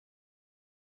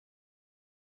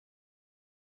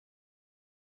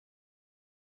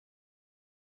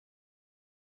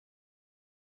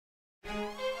Sup,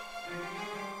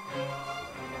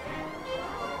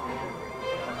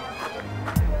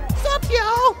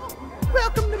 y'all?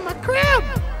 Welcome to my crib,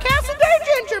 Castle Day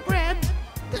Gingerbread,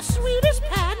 the sweetest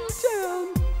pad in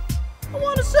town. I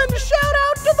want to send a shout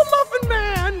out to the Muffin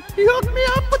Man. He hooked me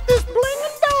up with this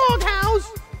blingin' dog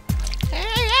house.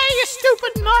 Hey, you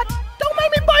stupid mutt! Don't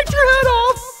make me bite your head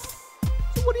off.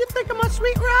 So what do you think of my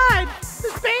sweet ride?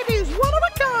 This baby is one of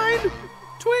a kind.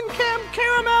 Twin cam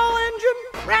caramel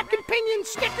engine, rack and pinion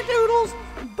snickerdoodles,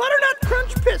 and butternut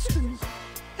crunch pistons.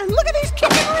 And look at these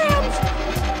kicking rims!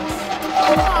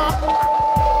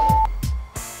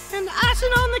 And the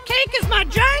icing on the cake is my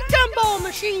giant gumball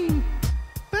machine.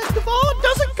 Best of all, it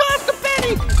doesn't cost a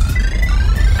penny.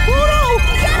 Oh no!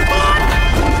 Jackpot!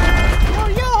 Oh,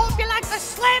 yo, hope you like the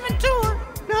slamming tour.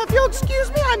 Now, if you'll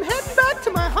excuse me, I'm heading back to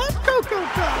my hot cocoa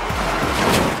cup.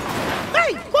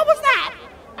 Hey, what was that?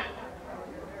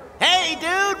 Hey,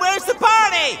 dude, where's the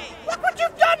party? Look what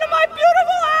you've done to my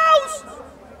beautiful house!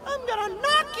 I'm gonna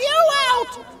knock you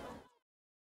out!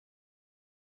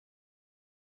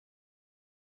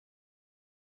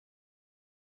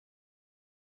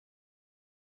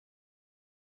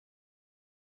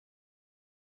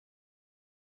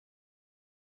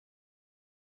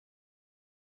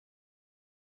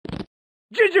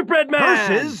 Gingerbread Man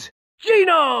versus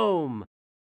G-nome.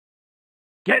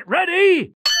 Get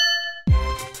ready.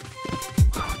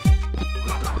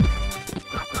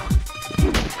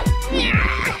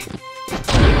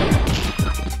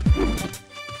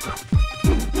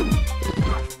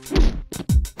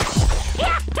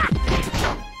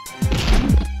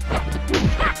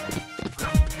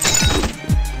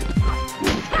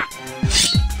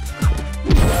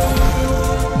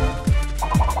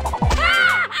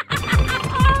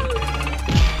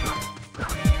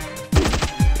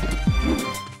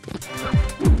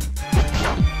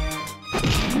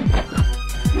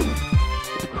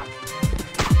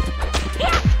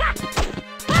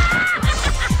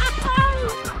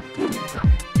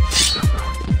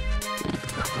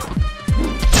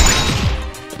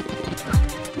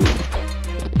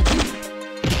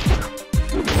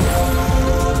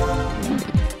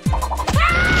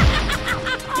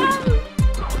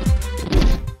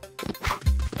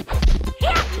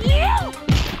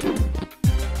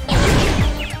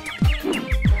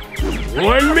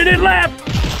 One minute left.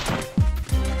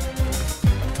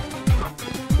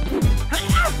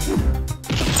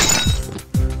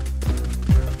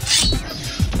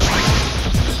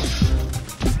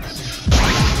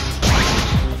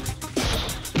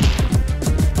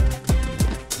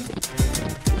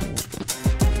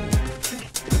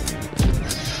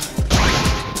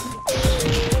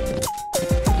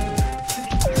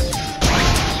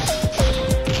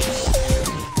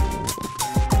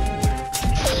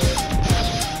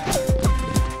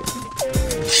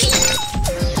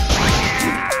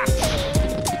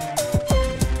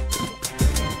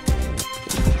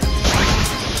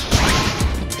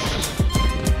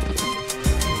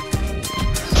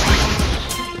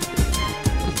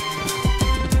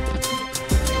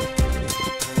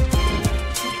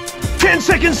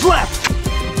 Seconds left!